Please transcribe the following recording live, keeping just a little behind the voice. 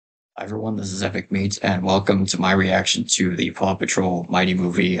Hi everyone, this is Epic Meats, and welcome to my reaction to the Paw Patrol Mighty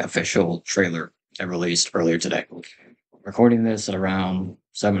Movie official trailer that released earlier today. Recording this at around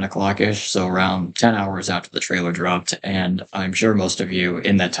 7 o'clock-ish, so around 10 hours after the trailer dropped, and I'm sure most of you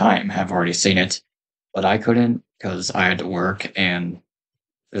in that time have already seen it, but I couldn't because I had to work, and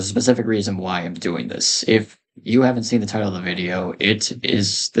there's a specific reason why I'm doing this. If you haven't seen the title of the video, this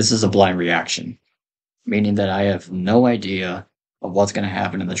is a blind reaction, meaning that I have no idea of what's going to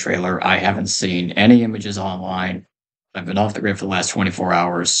happen in the trailer. I haven't seen any images online. I've been off the grid for the last 24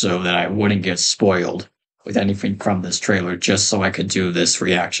 hours so that I wouldn't get spoiled with anything from this trailer, just so I could do this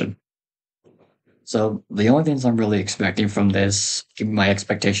reaction. So the only things I'm really expecting from this, keeping my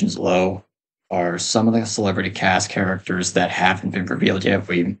expectations low, are some of the celebrity cast characters that haven't been revealed yet.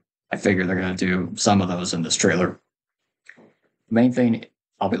 I figure they're going to do some of those in this trailer. The main thing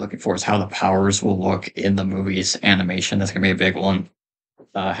I'll be looking for is how the powers will look in the movie's animation. That's going to be a big one.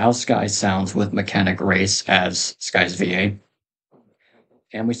 How Skye sounds with McKenna Grace as Skye's VA.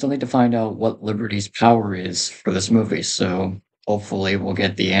 And we still need to find out what Liberty's power is for this movie, so hopefully we'll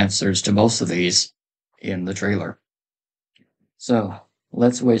get the answers to most of these in the trailer. So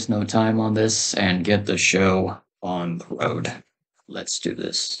let's waste no time on this and get the show on the road. Let's do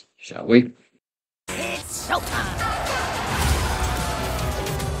this, shall we? It's showtime!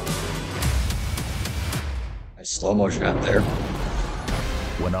 Nice slow motion out there.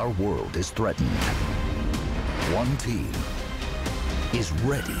 When our world is threatened, one team is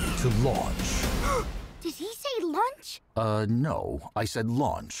ready to launch. Did he say lunch? No, I said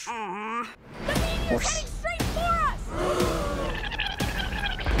launch. The meteor's heading straight for us!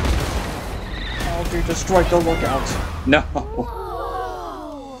 Oh, dude, destroyed the lookout. No.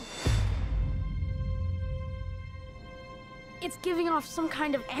 Whoa! It's giving off some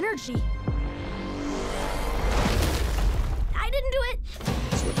kind of energy. I didn't do it.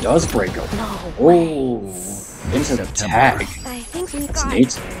 So it does break open. No Oh, into the tag. I think we've That's got neat.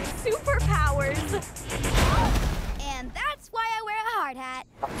 superpowers. And that's why I wear a hard hat.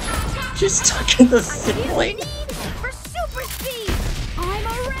 She's stuck in the I feel the ceiling. need for super speed. I'm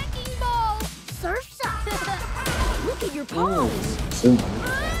a wrecking ball. Surf's up. Look at your pose. Zoom.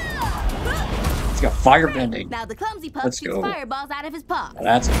 It's got fire bending. Now the clumsy pup Let's shoots go. fireballs out of his paw.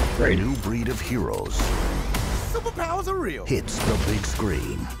 That's A great. new breed of heroes Superpowers are real. hits the big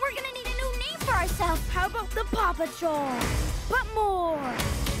screen. We're gonna need a new name for ourselves. How about the Paw Patrol? But more.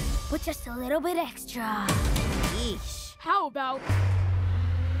 With just a little bit extra. Yeesh. How about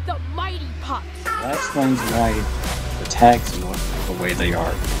the Mighty Pups? That explains why the tags look the way they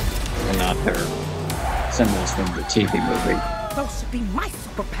are, and not their symbols from the TV movie. Those should be my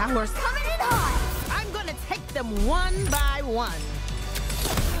superpowers. Coming in hot. I'm gonna take them one by one.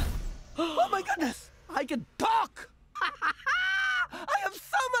 Oh my goodness! I can talk! I have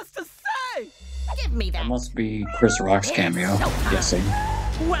so much to say! Give me That that. must be Chris Rock's cameo, I'm guessing.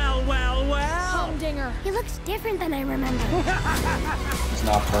 Well, well, well! Humdinger. He looks different than I remember. He's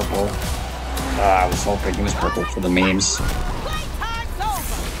not purple. I was hoping he was purple for the memes. Playtime's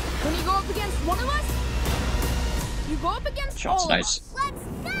over! When you go up against one of us, you go up against Shot's all nice. of us. Let's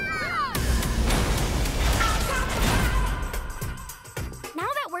go! Now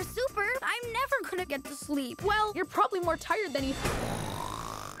that we're super, I'm never gonna get to sleep. Well, you're probably more tired than you.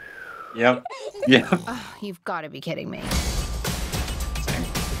 Yep. Yep. You've got to be kidding me. Same.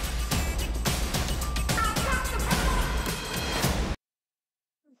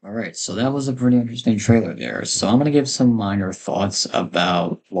 Alright, so that was a pretty interesting trailer there. So I'm going to give some minor thoughts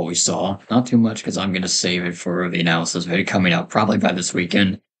about what we saw. Not too much, because I'm going to save it for the analysis video coming out probably by this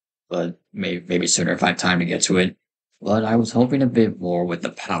weekend, but maybe sooner if I have time to get to it. But I was hoping a bit more with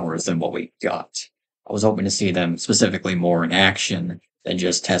the powers than what we got. I was hoping to see them specifically more in action than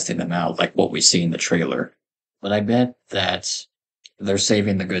just testing them out like what we see in the trailer. But I bet that they're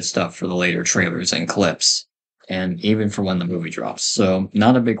saving the good stuff for the later trailers and clips, and even for when the movie drops. So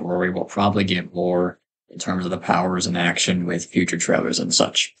not a big worry. We'll probably get more in terms of the powers and action with future trailers and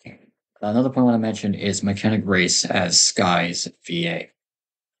such. Another point I want to mention is McKenna Grace as Skye's VA.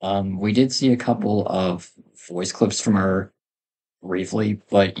 We did see a couple of voice clips from her briefly,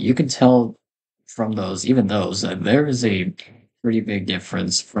 but you can tell from those, even those, that there is a pretty big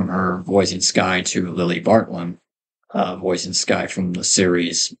difference from her voicing Skye to Lily Bartlam voicing Skye from the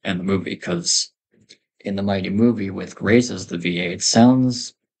series and the movie, because in the Mighty movie with Grace as the VA, it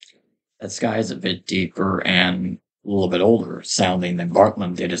sounds that Skye is a bit deeper and a little bit older sounding than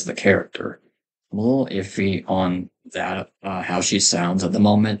Bartlam did as the character. I'm a little iffy on that, how she sounds at the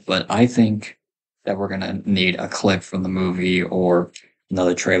moment, but I think that we're going to need a clip from the movie or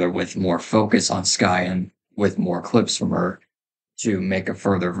another trailer with more focus on Skye and with more clips from her to make a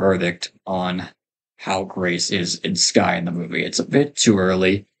further verdict on how Grace is in Sky in the movie. It's a bit too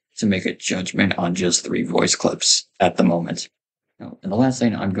early to make a judgment on just 3 voice clips at the moment. Now, and the last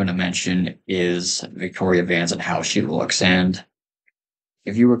thing I'm going to mention is Victoria Vance and how she looks. And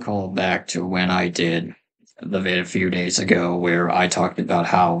if you recall back to when I did the vid a few days ago where I talked about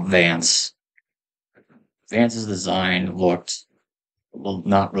how Vance's design looked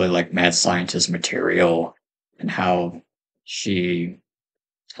not really like mad scientist material, and how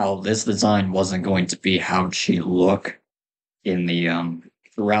this design wasn't going to be how she look in the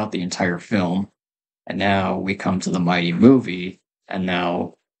throughout the entire film. And now we come to the Mighty movie, and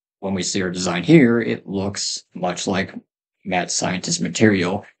now when we see her design here, it looks much like mad scientist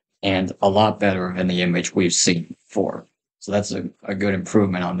material and a lot better than the image we've seen before. So that's a good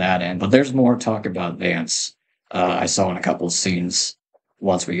improvement on that end. But there's more talk about Vance. I saw in a couple of scenes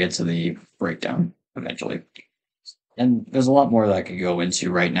once we get to the breakdown eventually. And there's a lot more that I could go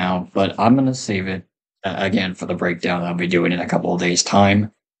into right now, but I'm going to save it again for the breakdown I'll be doing in a couple of days'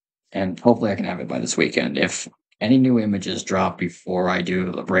 time. And hopefully I can have it by this weekend. If any new images drop before I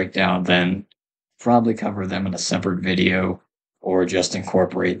do the breakdown, then probably cover them in a separate video or just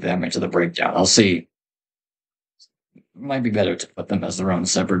incorporate them into the breakdown. I'll see. It might be better to put them as their own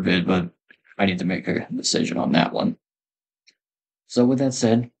separate vid, but I need to make a decision on that one. So with that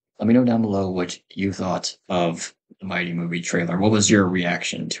said, let me know down below what you thought of the Mighty movie trailer. What was your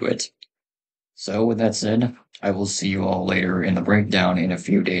reaction to it? So with that said, I will see you all later in the breakdown in a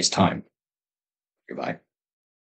few days' time. Goodbye.